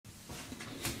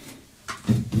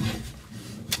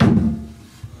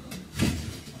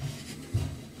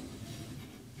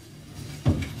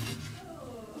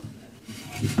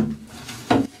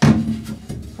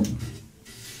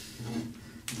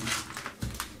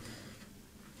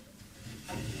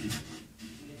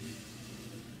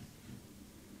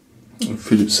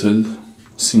Phillips head,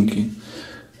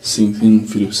 syncing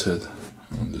Phillips head,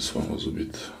 and this one was a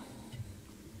bit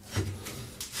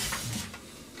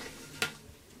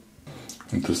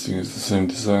interesting. It's the same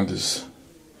design as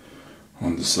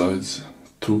on the sides,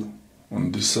 2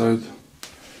 on this side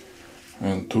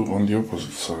and 2 on the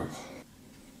opposite side.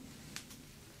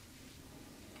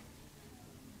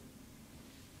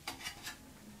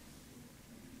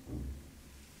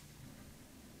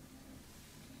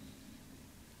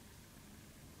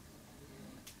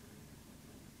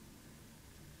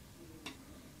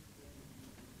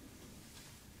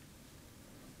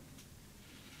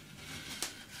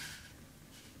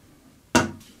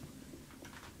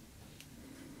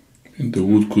 And the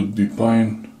wood could be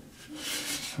pine,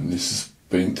 and this is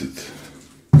painted.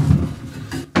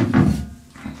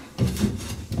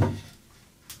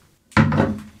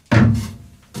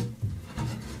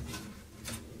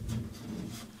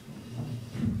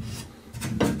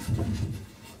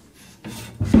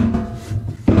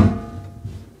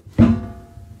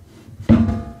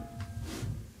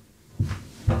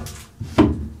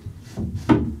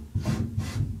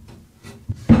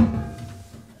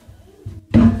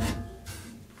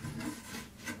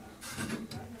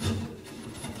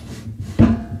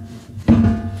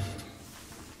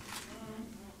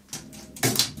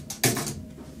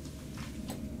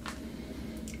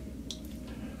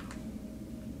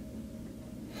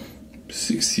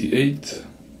 .68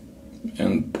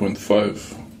 and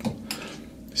 0.5,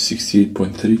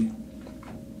 68.3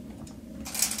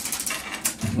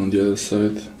 on the other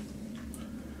side,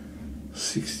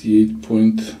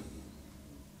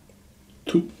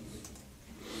 68.2,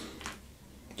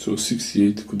 so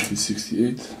 68 could be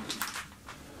 68,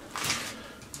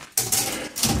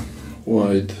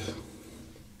 wide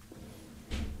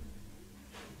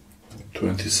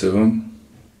 27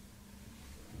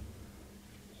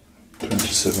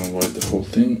 wide the whole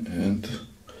thing, and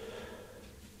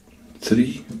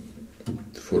 3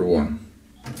 for 1.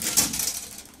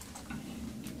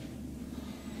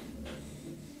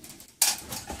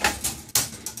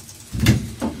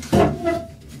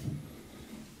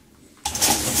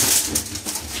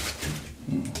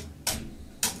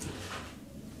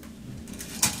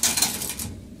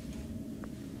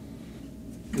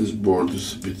 This board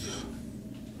is a bit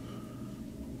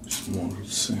small,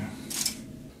 let's see.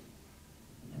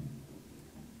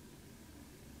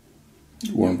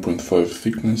 1.5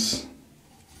 thickness,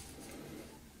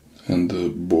 and the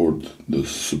board, the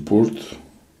support,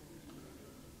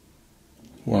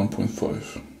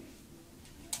 1.5.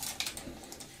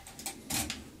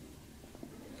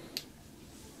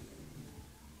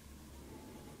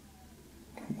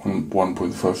 One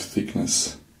 1.5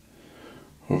 thickness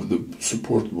of the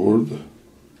support board,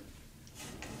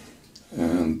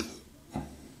 and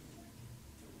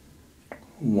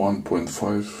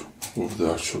 1.5 of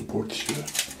the actual board here.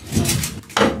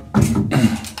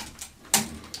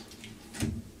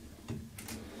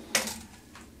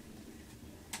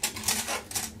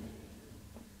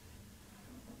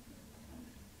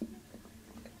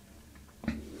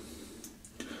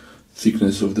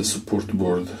 Thickness of the support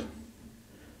board,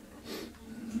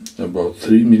 about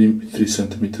 3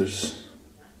 centimeters,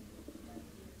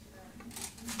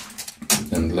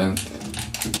 and length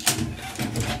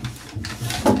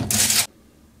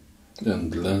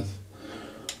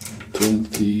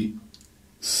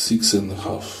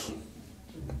 26.5.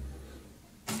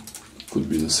 Could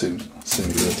be the same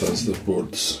length as the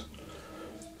boards.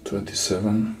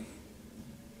 27,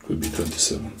 could be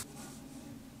 27.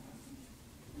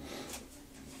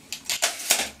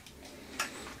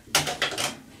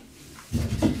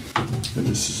 And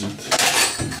this is it.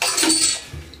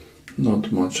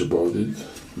 Not much about it,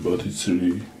 but it's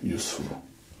really useful.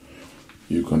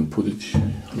 You can put it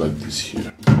like this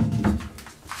here.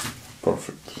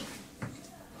 Perfect.